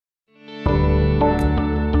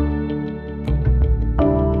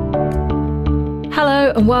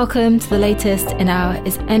Hello and welcome to the latest in our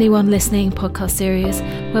Is Anyone Listening podcast series,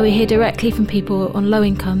 where we hear directly from people on low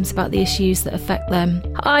incomes about the issues that affect them.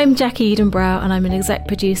 I'm Jackie Edenbrow and I'm an exec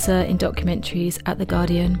producer in documentaries at The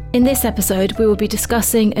Guardian. In this episode, we will be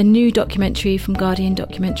discussing a new documentary from Guardian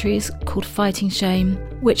Documentaries called Fighting Shame,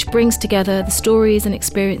 which brings together the stories and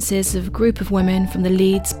experiences of a group of women from the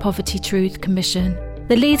Leeds Poverty Truth Commission.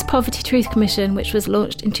 The Leeds Poverty Truth Commission, which was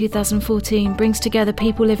launched in 2014, brings together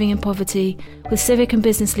people living in poverty with civic and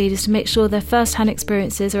business leaders to make sure their first-hand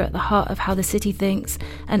experiences are at the heart of how the city thinks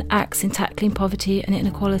and acts in tackling poverty and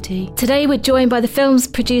inequality. Today we're joined by the film's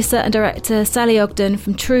producer and director Sally Ogden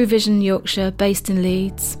from True Vision Yorkshire, based in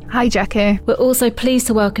Leeds. Hi Jackie. We're also pleased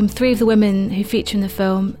to welcome three of the women who feature in the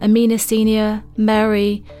film, Amina Senior,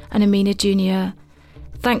 Mary and Amina Junior.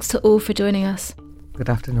 Thanks to all for joining us. Good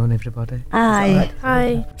afternoon, everybody. Hi. Right?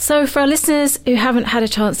 Hi. So for our listeners who haven't had a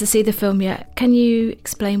chance to see the film yet, can you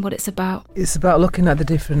explain what it's about? It's about looking at the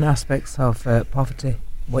different aspects of poverty,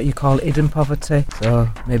 what you call hidden poverty. So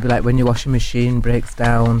maybe like when your washing machine breaks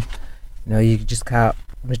down, you just can't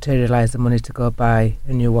materialise the money to go buy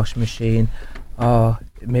a new washing machine. Or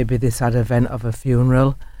maybe this sad event of a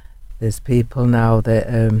funeral. There's people now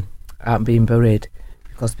that aren't being buried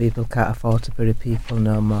because people can't afford to bury people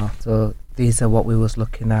no more. So these are what we was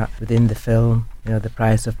looking at within the film, the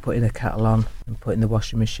price of putting a kettle on and putting the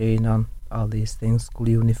washing machine on, all these things, school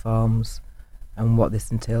uniforms, and what this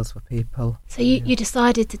entails for people. So you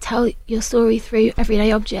decided to tell your story through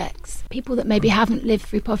everyday objects, people that maybe haven't lived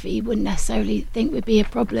through poverty wouldn't necessarily think would be a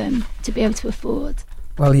problem to be able to afford.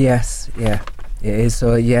 Well, yes, yeah, it is.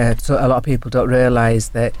 So a lot of people don't realise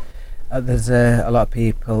that there's a lot of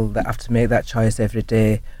people that have to make that choice every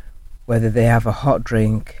day, whether they have a hot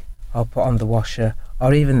drink or put on the washer,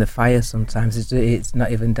 or even the fire sometimes. It's not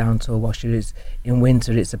even down to a washer. It's, in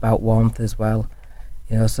winter it's about warmth as well.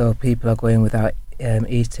 So people are going without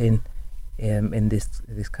eating in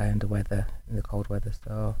this kind of weather, in the cold weather.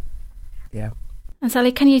 So, yeah. And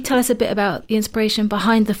Sally, can you tell us a bit about the inspiration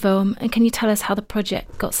behind the film, and can you tell us how the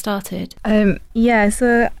project got started?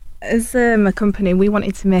 So as a company, we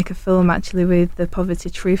wanted to make a film actually with the Poverty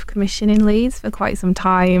Truth Commission in Leeds for quite some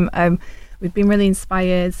time. We'd been really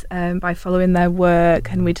inspired by following their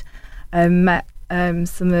work, and we'd met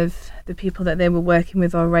some of the people that they were working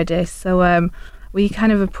with already. So we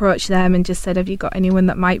kind of approached them and just said, have you got anyone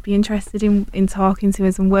that might be interested in talking to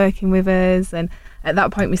us and working with us? And at that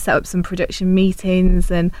point we set up some production meetings,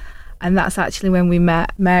 and that's actually when we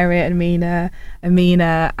met Mary and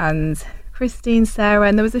Amina and Christine, Sarah,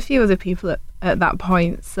 and there was a few other people at that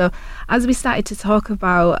point. So as we started to talk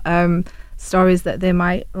about stories that they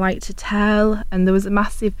might like to tell, and there was a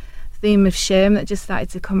massive theme of shame that just started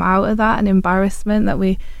to come out of that, and embarrassment that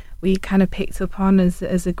we kind of picked up on as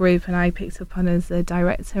a group, and I picked up on as a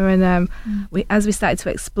director. And as we started to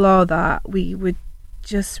explore that, we were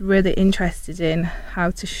just really interested in how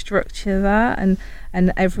to structure that,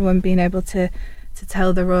 and everyone being able to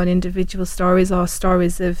tell their own individual stories or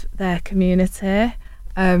stories of their community.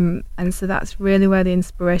 And so that's really where the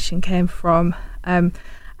inspiration came from.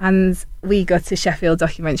 And we go to Sheffield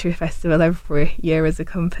Documentary Festival every year as a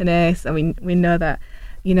company, so we know that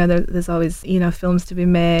there's always films to be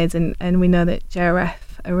made, and we know that JRF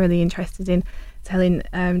are really interested in telling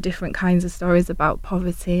different kinds of stories about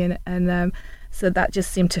poverty, and so that just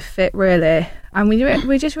seemed to fit really. And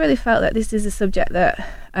we just really felt that this is a subject that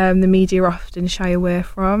the media often shy away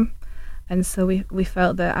from. And so we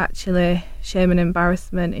felt that actually shame and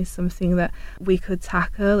embarrassment is something that we could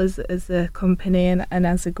tackle as a company and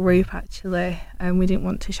as a group, actually. And we didn't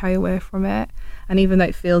want to shy away from it. And even though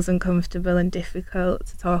it feels uncomfortable and difficult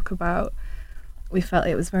to talk about, we felt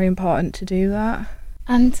it was very important to do that.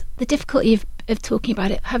 And the difficulty of talking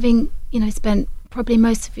about it, having spent probably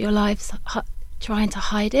most of your lives trying to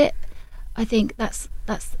hide it, I think that's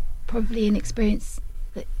probably an experience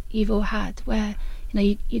that you've all had, where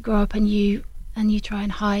you grow up and you try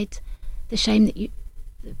and hide the shame that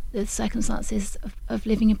the circumstances of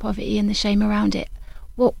living in poverty and the shame around it.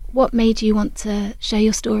 What made you want to share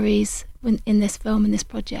your stories in this film and this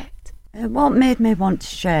project? What made me want to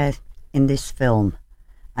share in this film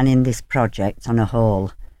and in this project on a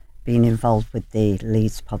whole, being involved with the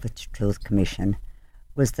Leeds Poverty Truth Commission,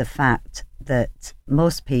 was the fact that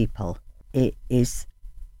most people, it is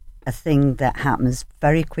a thing that happens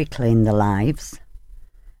very quickly in their lives.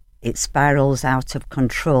 It spirals out of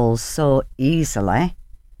control so easily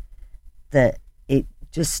that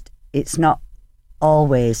it's not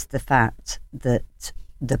always the fact that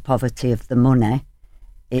the poverty of the money,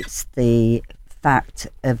 it's the fact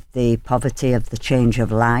of the poverty of the change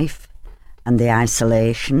of life and the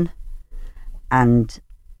isolation and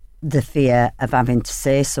the fear of having to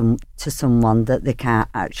say to someone that they can't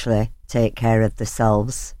actually take care of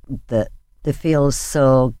themselves, that they feel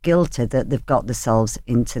so guilty that they've got themselves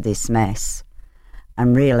into this mess,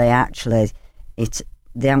 and really actually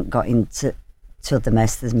they haven't got into the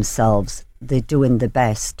mess themselves. They're doing the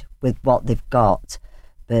best with what they've got,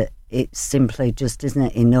 but it simply just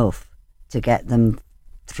isn't enough to get them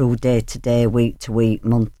through day to day, week to week,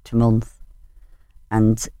 month to month,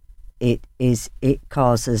 and it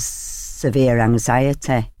causes severe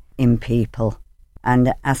anxiety in people.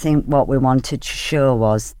 And I think what we wanted to show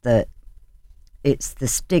was that it's the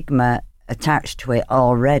stigma attached to it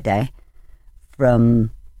already from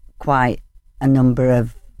quite a number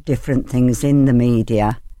of different things in the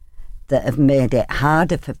media that have made it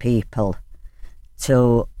harder for people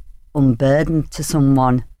to unburden to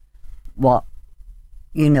someone what,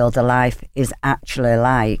 the life is actually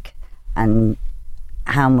like and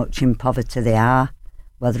how much in poverty they are,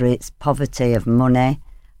 whether it's poverty of money,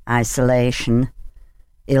 isolation,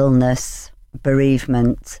 illness,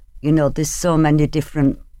 bereavement. There's so many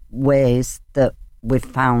different ways that we've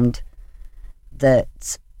found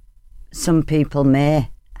that some people may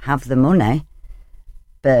have the money,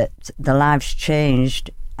 but their lives changed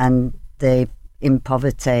and they're in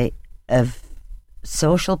poverty of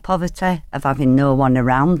social poverty, of having no one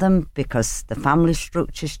around them because the family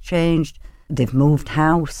structure's changed, they've moved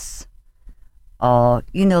house, or,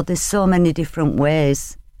 there's so many different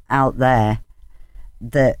ways out there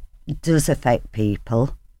that does affect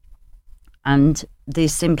people, and they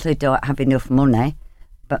simply don't have enough money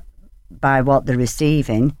but by what they're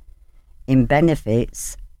receiving in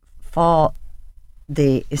benefits for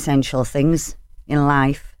the essential things in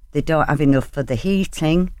life. They don't have enough for the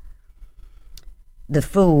heating, the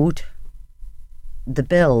food, the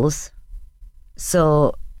bills,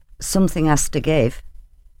 so something has to give,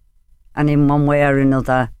 and in one way or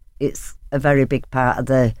another it's a very big part of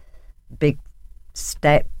the big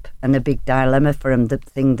step and a big dilemma for them, the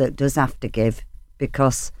thing that does have to give,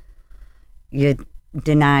 because you're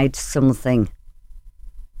denied something,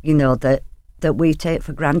 that we take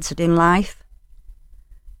for granted in life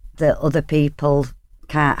that other people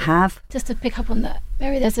can't have. Just to pick up on that,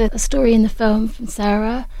 Mary, there's a story in the film from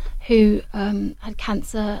Sarah who had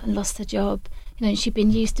cancer and lost her job. She'd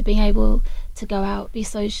been used to being able to go out, be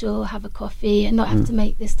social, have a coffee, and not have to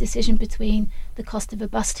make this decision between the cost of a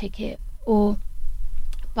bus ticket or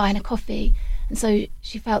buying a coffee. And so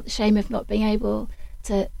she felt the shame of not being able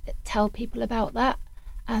to tell people about that.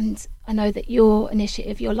 And I know that your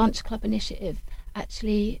initiative, your Lunch Club initiative,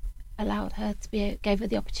 actually allowed her gave her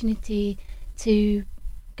the opportunity to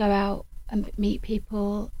go out and meet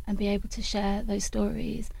people and be able to share those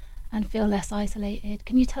stories and feel less isolated.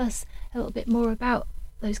 Can you tell us a little bit more about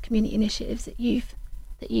those community initiatives that you've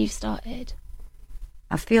started?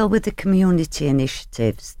 I feel with the community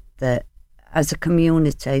initiatives that as a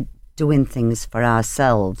community doing things for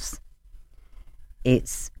ourselves,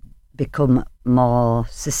 it's become more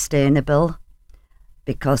sustainable,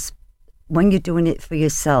 because when you're doing it for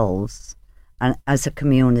yourselves and as a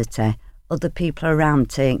community, other people around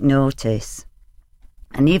take notice,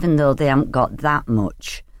 and even though they haven't got that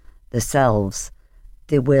much themselves,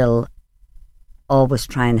 they will always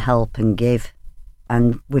try and help and give,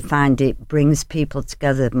 and we find it brings people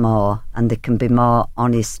together more, and they can be more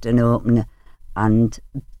honest and open and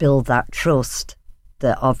build that trust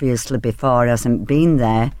that obviously before hasn't been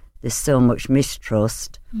there. There's so much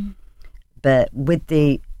mistrust. But with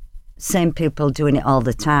the same people doing it all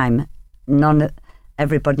the time,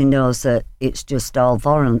 everybody knows that it's just all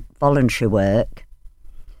voluntary work,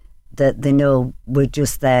 that they know we're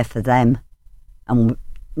just there for them and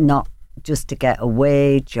not just to get a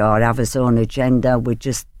wage or have his own agenda. We're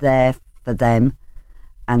just there for them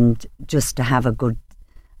and just to have a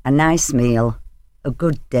nice meal, a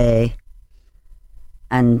good day,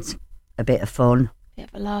 and a bit of fun. Bit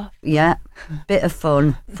of a laugh. Yeah, bit of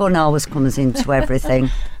fun. Fun always comes into everything.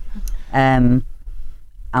 And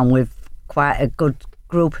we've quite a good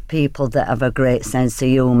group of people that have a great sense of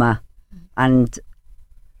humour. And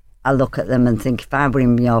I look at them and think, if I were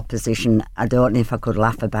in your position, I don't know if I could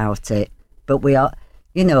laugh about it. But we are,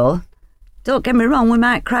 don't get me wrong, we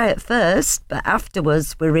might cry at first, but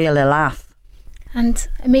afterwards we really laugh. And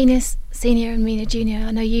Amina's senior and Amina junior,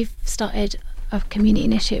 I know you've started a community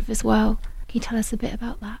initiative as well. Can you tell us a bit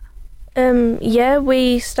about that? Yeah,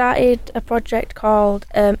 we started a project called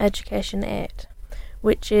Education Aid,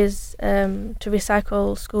 which is to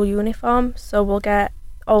recycle school uniforms. So we'll get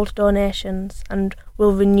old donations and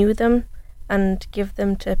we'll renew them and give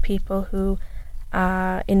them to people who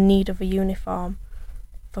are in need of a uniform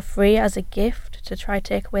for free as a gift, to try to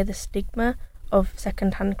take away the stigma of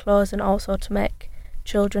second-hand clothes, and also to make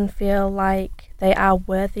children feel like they are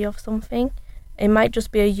worthy of something. It might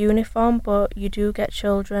just be a uniform, but you do get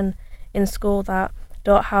children in school that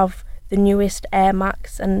don't have the newest Air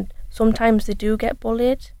Max, and sometimes they do get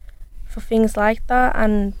bullied for things like that,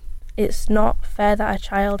 and it's not fair that a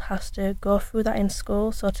child has to go through that in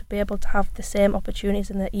school. So to be able to have the same opportunities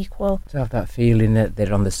and the equal... To have that feeling that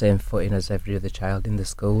they're on the same footing as every other child in the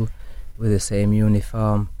school, with the same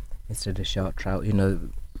uniform instead of short trousers. You know,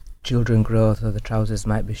 children grow, so the trousers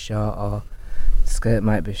might be short or the skirt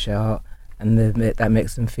might be short, and that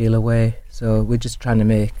makes them feel away. So we're just trying to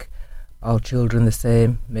make all children the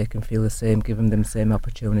same, make them feel the same, give them the same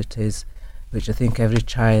opportunities, which I think every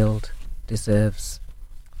child deserves.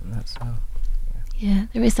 And that's how. Yeah,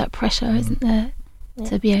 there is that pressure, isn't there,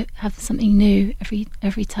 to have something new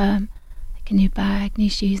every term, like a new bag, new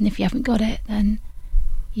shoes, and if you haven't got it, then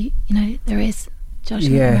you know there is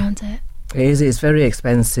judgment around it. It is. It's very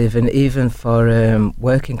expensive, and even for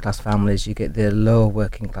working class families, you get the low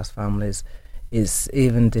working class families, it's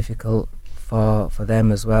even difficult for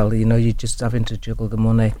them as well. You know, you're just having to juggle the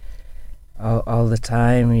money all the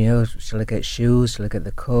time. You know, shall I get shoes? Shall I get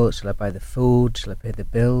the coat? Shall I buy the food? Shall I pay the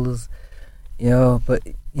bills? You know, but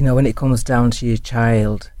you know, when it comes down to your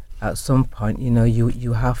child, at some point, you know,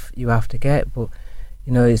 you have to get. But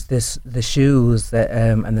you know, it's the shoes that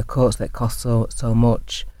and the coats that cost so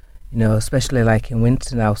much. You know, especially like in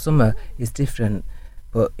winter now. Summer is different,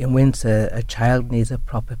 but in winter, a child needs a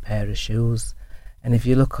proper pair of shoes. And if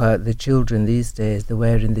you look at the children these days, they're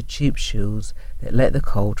wearing the cheap shoes that let the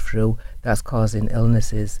cold through. That's causing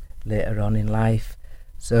illnesses later on in life.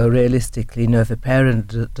 So realistically, you know, if a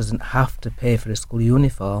parent doesn't have to pay for a school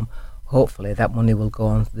uniform, hopefully that money will go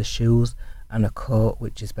on the shoes and a coat,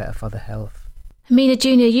 which is better for the health. Amina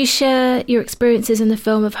Junior, you share your experiences in the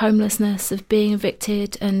film of homelessness, of being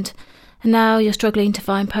evicted, and now you're struggling to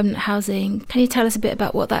find permanent housing. Can you tell us a bit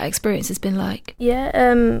about what that experience has been like?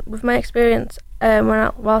 Yeah, with my experience,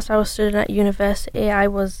 whilst I was studying at university, I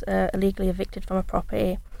was illegally evicted from a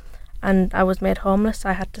property, and I was made homeless.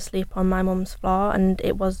 I had to sleep on my mum's floor, and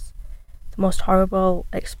it was the most horrible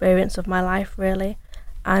experience of my life, really.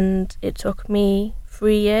 And it took me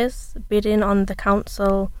 3 years bidding on the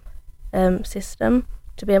council system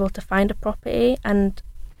to be able to find a property, and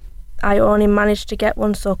I only managed to get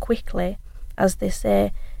one so quickly, as they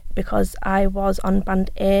say, because I was on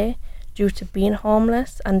Band A due to being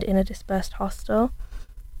homeless and in a dispersed hostel.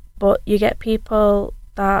 But you get people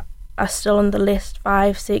that are still on the list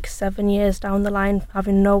 5, 6, 7 years down the line,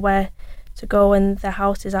 having nowhere to go, and their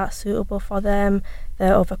houses aren't suitable for them,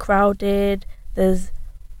 they're overcrowded, there's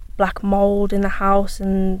black mould in the house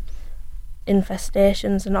and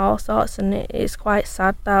infestations and all sorts, and it's quite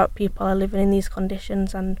sad that people are living in these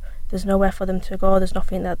conditions and there's nowhere for them to go, there's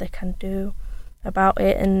nothing that they can do about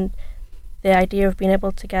it. And the idea of being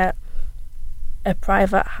able to get a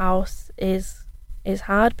private house is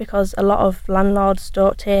hard, because a lot of landlords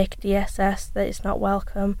don't take DSS, that it's not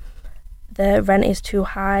welcome, the rent is too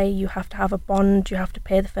high, you have to have a bond, you have to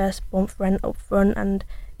pay the first month rent up front, and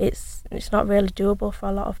it's not really doable for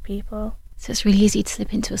a lot of people. So it's really easy to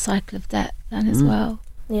slip into a cycle of debt then as well.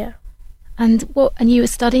 Yeah. And you were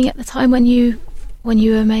studying at the time when you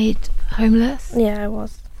were made homeless? Yeah, I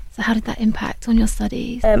was. So how did that impact on your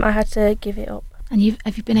studies? I had to give it up. And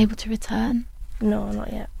have you been able to return? No,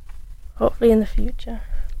 not yet. Hopefully in the future.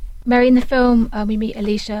 Mary, in the film, we meet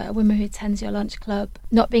Alicia, a woman who attends your lunch club,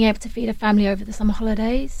 not being able to feed her family over the summer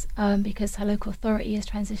holidays because her local authority is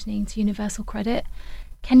transitioning to universal credit.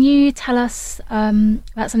 Can you tell us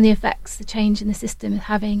about some of the effects the change in the system is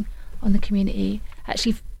having on the community,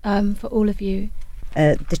 actually for all of you?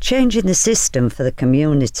 The change in the system for the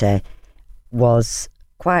community was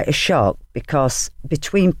quite a shock, because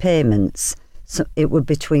between payments, so it was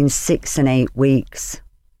between 6 and 8 weeks.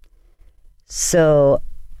 So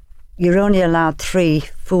you're only allowed 3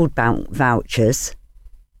 food vouchers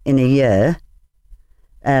in a year.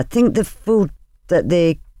 I think the food that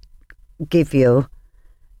they give you,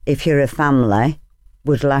 if you're a family,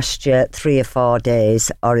 would last you 3 or 4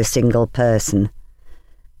 days, or a single person.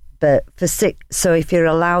 But for 6, so if you're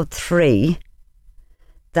allowed 3,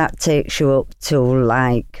 that takes you up to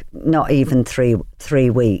like not even 3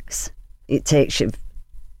 weeks. It takes you,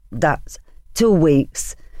 that's 2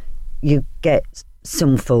 weeks, you get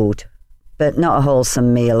some food, but not a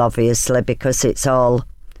wholesome meal, obviously, because it's all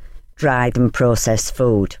dried and processed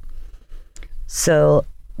food. So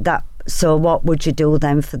what would you do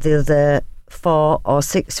then for the other 4 or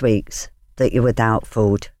 6 weeks that you're without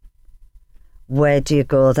food? Where do you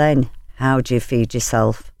go then? How do you feed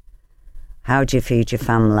yourself? How do you feed your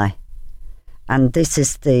family? And this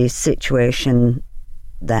is the situation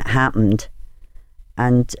that happened.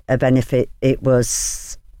 And a benefit, it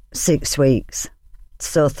was 6 weeks.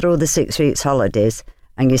 So through the 6 weeks holidays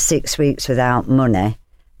and you're 6 weeks without money,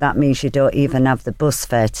 that means you don't even have the bus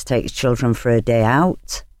fare to take your children for a day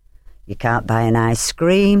out. You can't buy an ice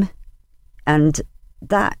cream. And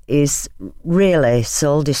that is really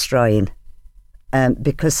soul destroying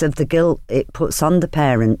because of the guilt it puts on the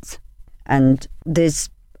parent. And there's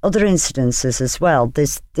other incidences as well.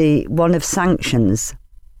 There's the one of sanctions.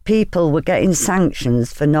 People were getting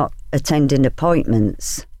sanctions for not attending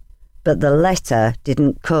appointments, but the letter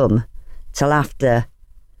didn't come till after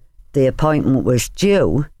the appointment was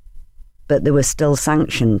due, but they were still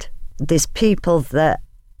sanctioned. There's people that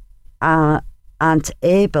aren't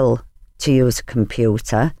able to use a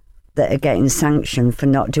computer that are getting sanctioned for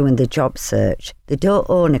not doing the job search. They don't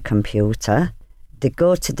own a computer. They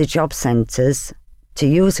go to the job centres to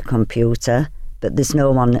use a computer, but there's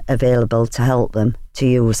no one available to help them to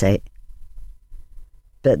use it.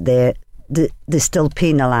 But they're still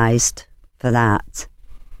penalised for that.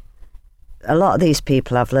 A lot of these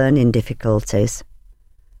people have learning difficulties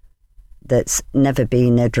that's never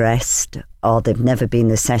been addressed or they've never been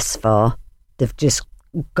assessed for. They've just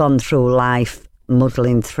gone through life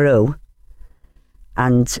muddling through,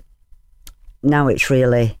 and now it's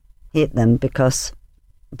really hit them because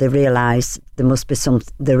they realise there must be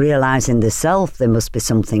they realise in themselves there must be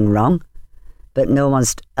something wrong, but no one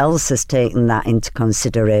else has taken that into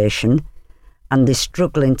consideration, and they're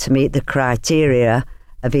struggling to meet the criteria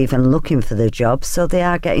of even looking for the job, so they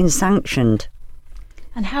are getting sanctioned.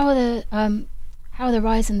 And how are the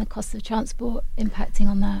rise in the cost of transport impacting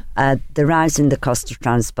on that? The rise in the cost of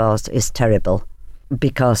transport is terrible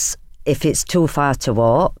because if it's too far to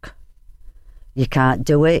walk, you can't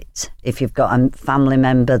do it. If you've got a family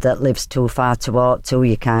member that lives too far to walk to,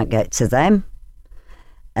 you can't get to them.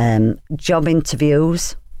 Job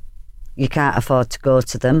interviews, you can't afford to go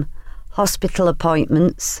to them. Hospital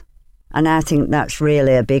appointments, and I think that's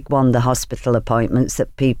really a big one, the hospital appointments,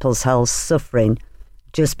 that people's health's suffering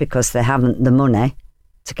just because they haven't the money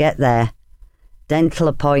to get there. Dental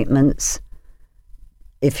appointments,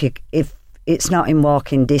 if it's not in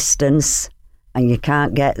walking distance and you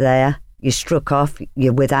can't get there, you're struck off,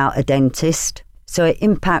 you're without a dentist. So it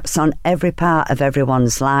impacts on every part of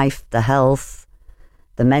everyone's life, the health,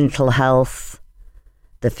 the mental health,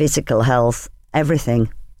 the physical health,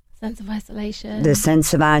 everything. Sense of isolation. The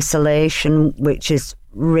sense of isolation, which is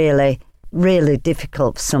really, really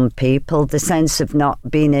difficult for some people. The sense of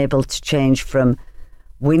not being able to change from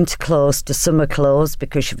winter clothes to summer clothes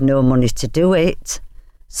because you've no money to do it.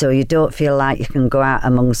 So you don't feel like you can go out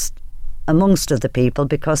amongst other people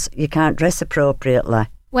because you can't dress appropriately.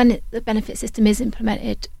 When the benefit system is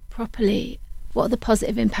implemented properly, what are the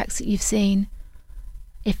positive impacts that you've seen,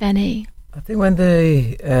 if any? I think when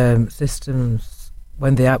the systems,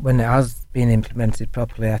 when it has been implemented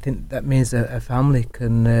properly, I think that means that a family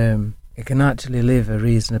can actually live a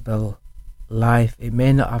reasonable life. It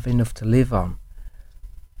may not have enough to live on,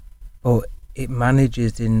 but it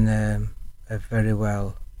manages in a very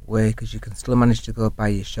well way because you can still manage to go buy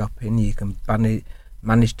your shopping, you can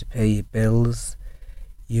manage to pay your bills,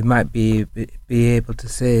 you might be able to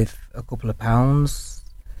save a couple of pounds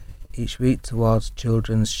each week towards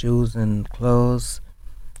children's shoes and clothes.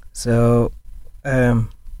 So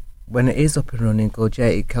when it is up and running good, yeah,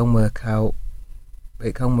 it can work out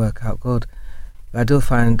good. But I do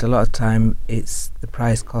find a lot of time it's the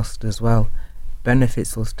price cost as well.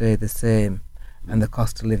 Benefits will stay the same and the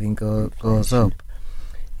cost of living goes up.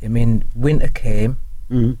 I mean, winter came,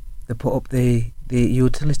 they put up the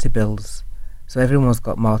utility bills, so everyone's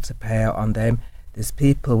got more to pay out on them. There's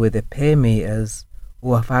people with their pay meters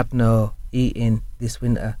who have had no eating this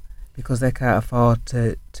winter because they can't afford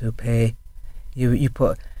to pay.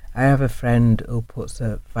 I have a friend who puts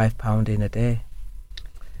 £5 in a day,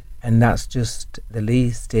 and that's just the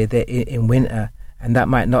least in winter, and that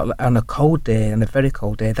might not, on a cold day, on a very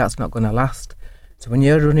cold day, that's not going to last. So when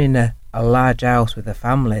you're running a large house with a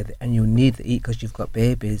family and you need to eat because you've got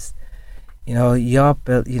babies, your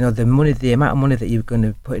bill, the amount of money that you're going to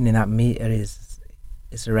be putting in that meter is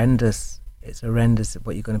horrendous. It's horrendous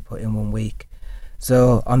what you're going to put in 1 week.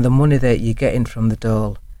 So on the money that you're getting from the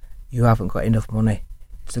dole, you haven't got enough money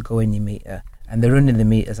to go in your meter, and they're running the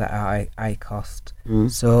meters at high cost.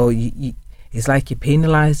 So it's like you're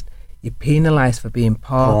penalised. You're penalised for being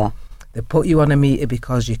poor. They put you on a meter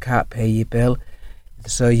because you can't pay your bill.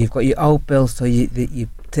 So you've got your old bill, so you're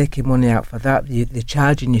taking money out for that. They're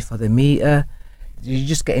charging you for the meter. You're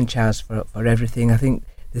just getting charged for everything. I think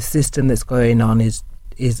the system that's going on is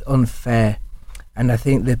unfair, And I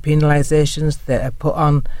think the penalisations that are put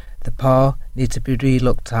on the poor need to be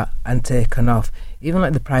re-looked at and taken off. Even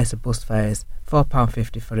like the price of bus fares,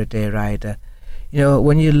 £4.50 for a day rider. You know,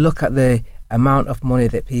 when you look at the amount of money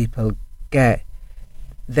that people get,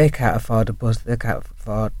 they can't afford a bus, they can't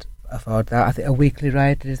afford that. I think a weekly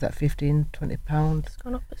rider is that £15, £20? It's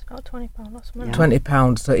gone up, it's about £20 or something. Yeah.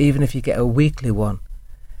 £20. So even if you get a weekly one,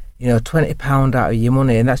 you know, £20 out of your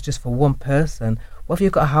money, and that's just for one person. What if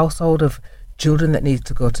you've got a household of children that need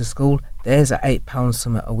to go to school? There's at £8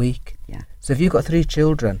 something a week. Yeah. So if you've got 3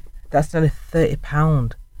 children, that's nearly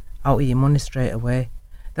 £30 out of your money straight away.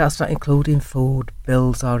 That's not including food,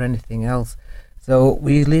 bills or anything else. So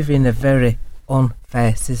we live in a very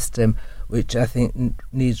unfair system, which I think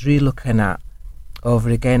needs re-looking at over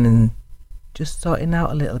again and just sorting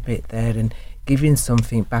out a little bit there and giving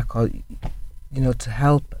something back, or you know, to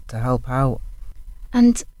help out.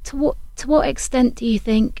 And to what extent do you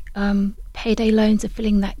think payday loans are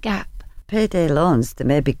filling that gap? Payday loans, they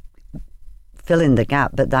may be filling the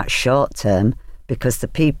gap, but that's short term, because the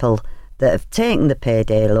people that have taken the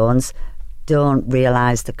payday loans don't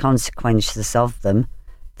realise the consequences of them,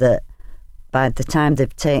 that by the time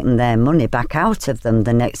they've taken their money back out of them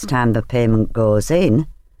the next time the payment goes in,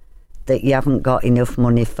 that you haven't got enough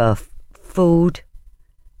money for food,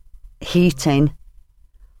 heating,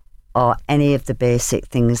 or any of the basic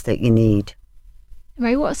things that you need.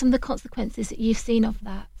 Mary, what are some of the consequences that you've seen of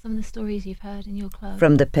that? Some of the stories you've heard in your club?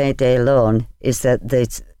 From the payday loan is that they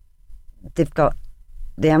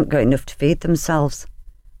haven't got enough to feed themselves.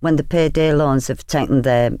 When the payday loans have taken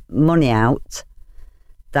their money out,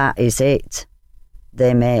 that is it.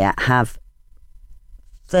 They may have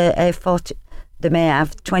 40, they may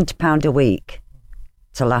have £20 a week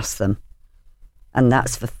to last them, and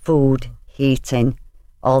that's for food, heating,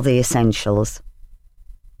 all the essentials.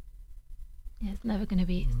 Yeah, it's never going to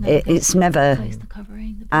be. It's never close to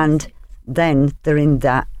covering the and basics. then they're in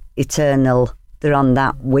that eternal. They're on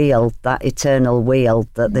that eternal wheel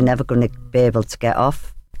that they're never going to be able to get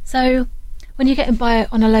off. So, when you're getting by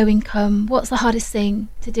on a low income, what's the hardest thing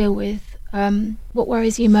to deal with? What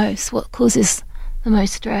worries you most? What causes the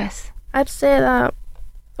most stress? I'd say that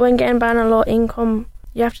when getting by on a low income,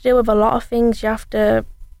 you have to deal with a lot of things. You have to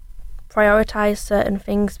prioritise certain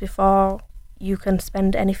things before you can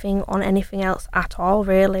spend anything on anything else at all,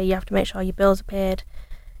 really. You have to make sure your bills are paid.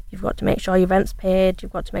 You've got to make sure your rent's paid.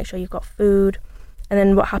 You've got to make sure you've got food. And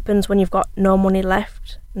then what happens when you've got no money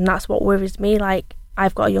left? And that's what worries me. Like,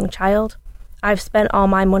 I've got a young child. I've spent all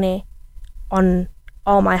my money on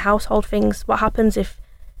all my household things. What happens if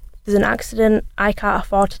there's an accident? I can't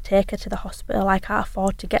afford to take her to the hospital. I can't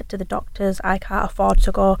afford to get to the doctors. I can't afford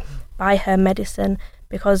to go buy her medicine,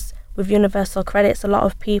 because with universal credits, a lot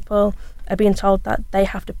of people are being told that they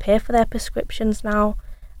have to pay for their prescriptions now,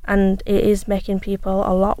 and it is making people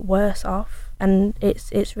a lot worse off. And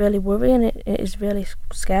it's really worrying. It is really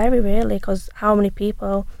scary, really, because how many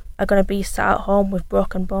people are going to be sat at home with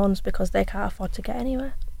broken bones because they can't afford to get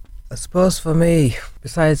anywhere? I suppose for me,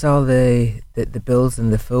 besides all the bills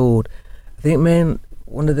and the food, I think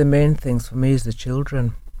one of the main things for me is the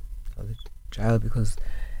children, or the child, because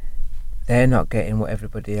they're not getting what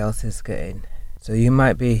everybody else is getting. So you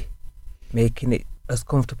might be making it as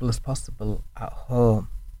comfortable as possible at home,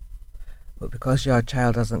 but because your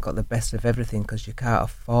child hasn't got the best of everything, because you can't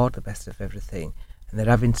afford the best of everything, and they're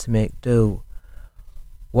having to make do,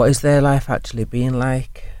 what is their life actually being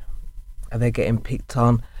like? Are they getting picked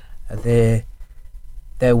on? Are their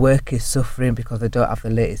work is suffering because they don't have the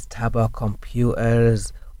latest tab or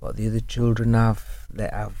computers, what the other children have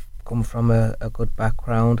that have come from a good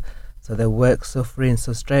background, so their work suffering.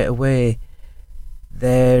 So straight away,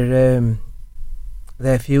 their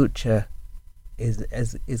future is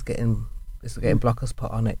getting blockers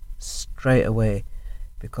put on it straight away,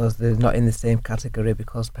 because they're not in the same category,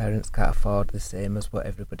 because parents can't afford the same as what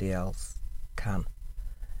everybody else can,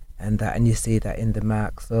 and you see that in the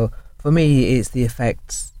mark. So for me, it's the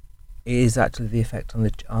effects. It is actually the effect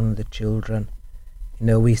on the children. You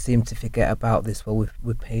know, we seem to forget about this while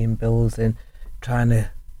we're paying bills and trying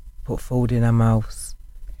to put food in our mouths.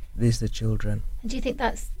 These are the children. And do you think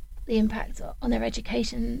that's the impact on their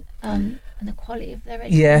education and the quality of their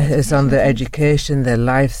education? Yeah, it's on their education, their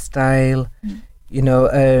lifestyle. Mm. You know,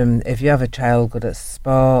 if you have a child good at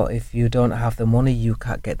sport, if you don't have the money, you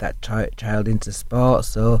can't get that child into sport.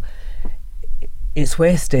 So it's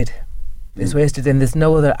wasted. It's wasted, and there's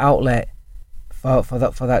no other outlet for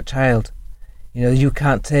that child. You know, you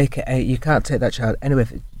can't take that child anywhere. If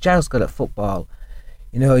the child's good at football,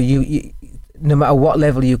 you know, you no matter what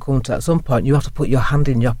level you come to, at some point you have to put your hand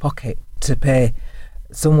in your pocket to pay.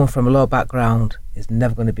 Someone from a low background is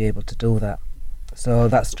never going to be able to do that. So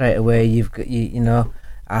that straight away you've got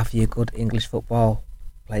half your good English football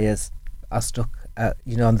players are stuck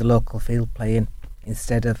on the local field playing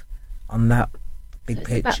instead of on that big so it's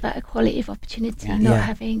pitch. About that equality of opportunity,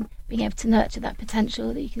 being able to nurture that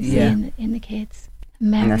potential that you can see in the kids.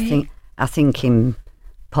 Mary. And I think in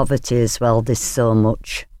poverty as well, there's so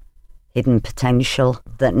much hidden potential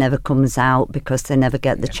that never comes out because they never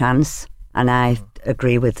get the chance. And I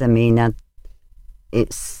agree with Amina.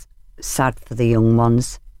 It's sad for the young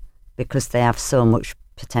ones because they have so much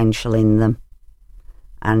potential in them.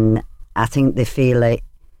 And I think they feel it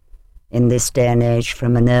in this day and age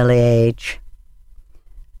from an early age.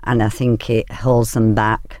 And I think it holds them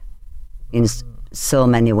back in so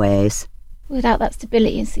many ways. Without that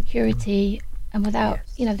stability and security, and without,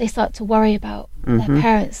 they start to worry about their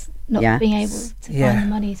parents not being able to find the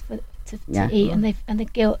money to eat, and the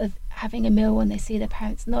guilt of having a meal when they see their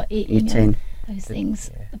parents not eating. And those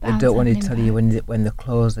things. They don't want to tell you when the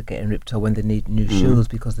clothes are getting ripped or when they need new shoes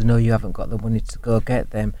because they know you haven't got the money to go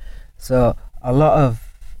get them. So a lot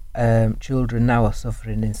of children now are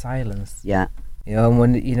suffering in silence. Yeah. And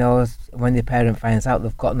when the parent finds out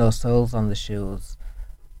they've got no soles on the shoes,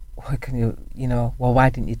 what can well, why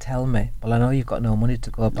didn't you tell me? Well, I know you've got no money to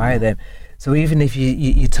go buy them. So even if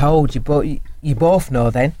you're told, you both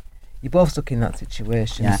know then, you're both stuck in that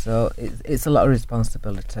situation. Yeah. So it's a lot of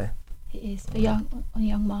responsibility. It is for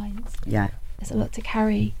young minds. Yeah. There's a lot to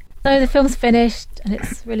carry. So the film's finished and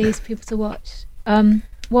it's released for people to watch.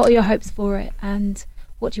 What are your hopes for it, and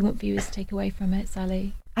what do you want viewers to take away from it,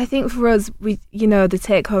 Sally? I think for us, the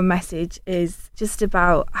take-home message is just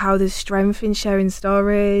about how there's strength in sharing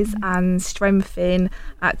stories and strength in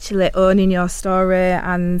actually owning your story.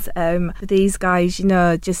 And for these guys,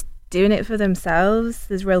 just doing it for themselves,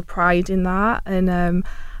 there's real pride in that.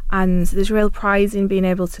 And there's real pride in being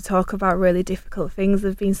able to talk about really difficult things.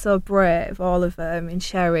 They've been so brave, all of them, in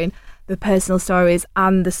sharing the personal stories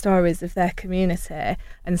and the stories of their community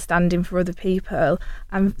and standing for other people.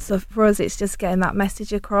 And so for us, it's just getting that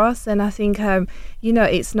message across. And I think,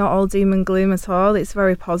 it's not all doom and gloom at all. It's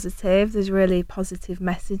very positive. There's really positive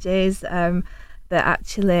messages that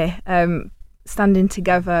actually standing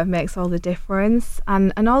together makes all the difference.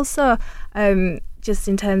 And also, just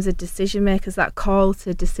in terms of decision makers, that call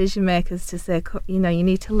to decision makers to say, you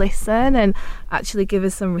need to listen and actually give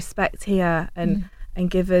us some respect here and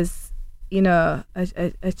give us,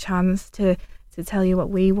 a chance to tell you what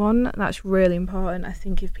we want. That's really important, I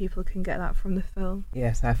think, if people can get that from the film.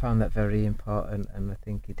 Yes, I found that very important, and I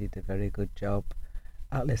think he did a very good job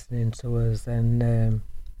at listening to us and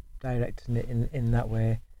directing it in that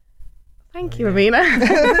way. Thank you,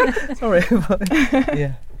 Amina. Sorry.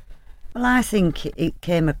 Yeah. Well, I think it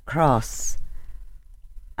came across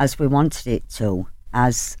as we wanted it to,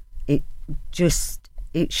 as it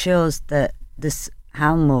shows that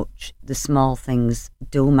how much the small things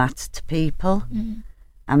do matter to people.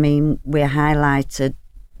 I mean, we highlighted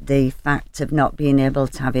the fact of not being able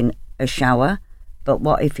to have a shower, but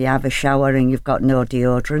what if you have a shower and you've got no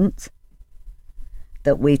deodorant?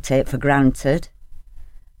 That we take for granted,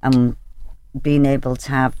 and being able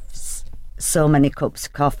to have so many cups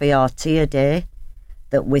of coffee or tea a day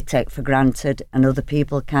that we take for granted and other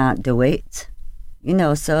people can't do it.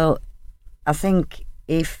 So I think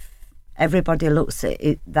if everybody looks at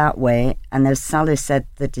it that way, and as Sally said,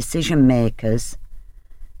 the decision makers,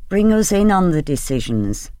 bring us in on the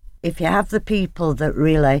decisions. If you have the people that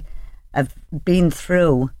really have been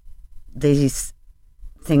through these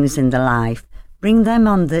things in their life, bring them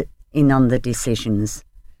in on the decisions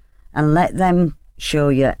and let them show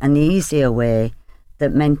you an easier way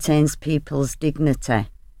that maintains people's dignity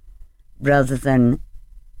rather than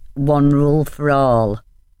one rule for all.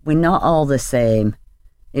 We're not all the same.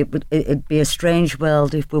 It'd be a strange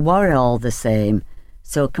world if we were all the same.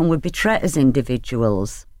 So can we be treated as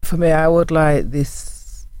individuals? For me, I would like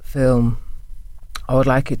this film, I would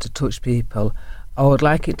like it to touch people. I would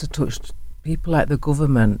like it to touch people like the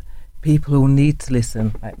government, people who need to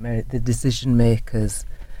listen, like the decision makers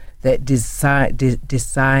that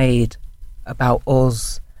decide about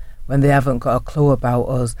us when they haven't got a clue about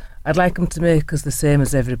us. I'd like them to make us the same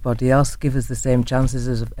as everybody else, give us the same chances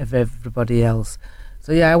as everybody else.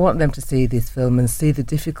 So yeah, I want them to see this film and see the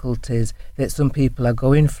difficulties that some people are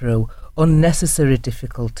going through, unnecessary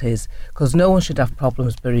difficulties, because no one should have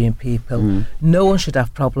problems burying people, no one should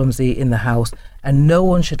have problems eating the house, and no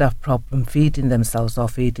one should have problem feeding themselves or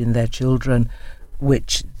feeding their children,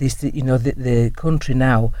 which the country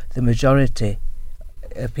now, the majority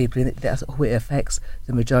of people, that's who it affects,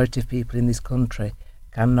 the majority of people in this country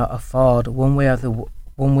cannot afford one way or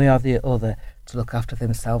the other to look after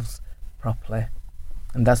themselves properly.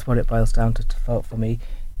 And that's what it boils down to for me,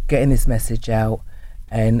 getting this message out,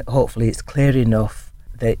 and hopefully it's clear enough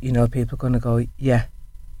that, you know, people are going to go, yeah,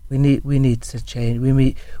 we need to change.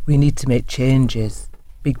 We need to make changes,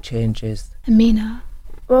 big changes. Amina?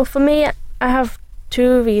 Well, for me, I have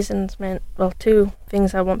two things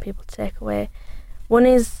I want people to take away. One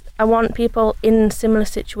is I want people in similar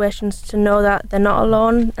situations to know that they're not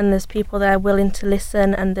alone, and there's people there willing to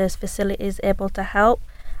listen, and there's facilities able to help.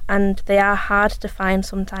 And they are hard to find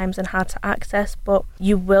sometimes and hard to access, but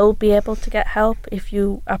you will be able to get help if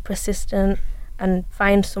you are persistent and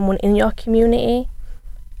find someone in your community.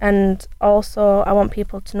 And also, I want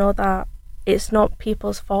people to know that it's not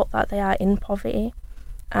people's fault that they are in poverty,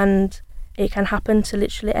 and it can happen to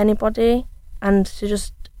literally anybody, and to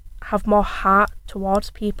just have more heart towards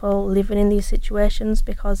people living in these situations,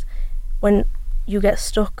 because when you get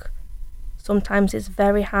stuck, sometimes it's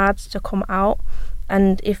very hard to come out.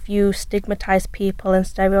 And if you stigmatise people and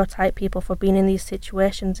stereotype people for being in these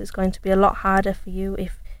situations, it's going to be a lot harder for you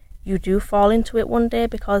if you do fall into it one day,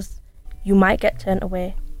 because you might get turned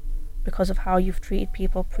away because of how you've treated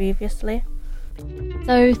people previously.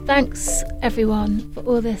 So thanks everyone for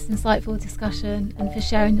all this insightful discussion and for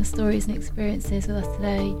sharing your stories and experiences with us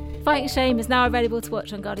today. Fighting Shame is now available to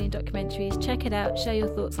watch on Guardian Documentaries. Check it out, share your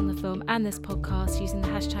thoughts on the film and this podcast using the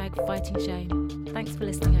hashtag Fighting Shame. Thanks for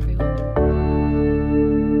listening, everyone.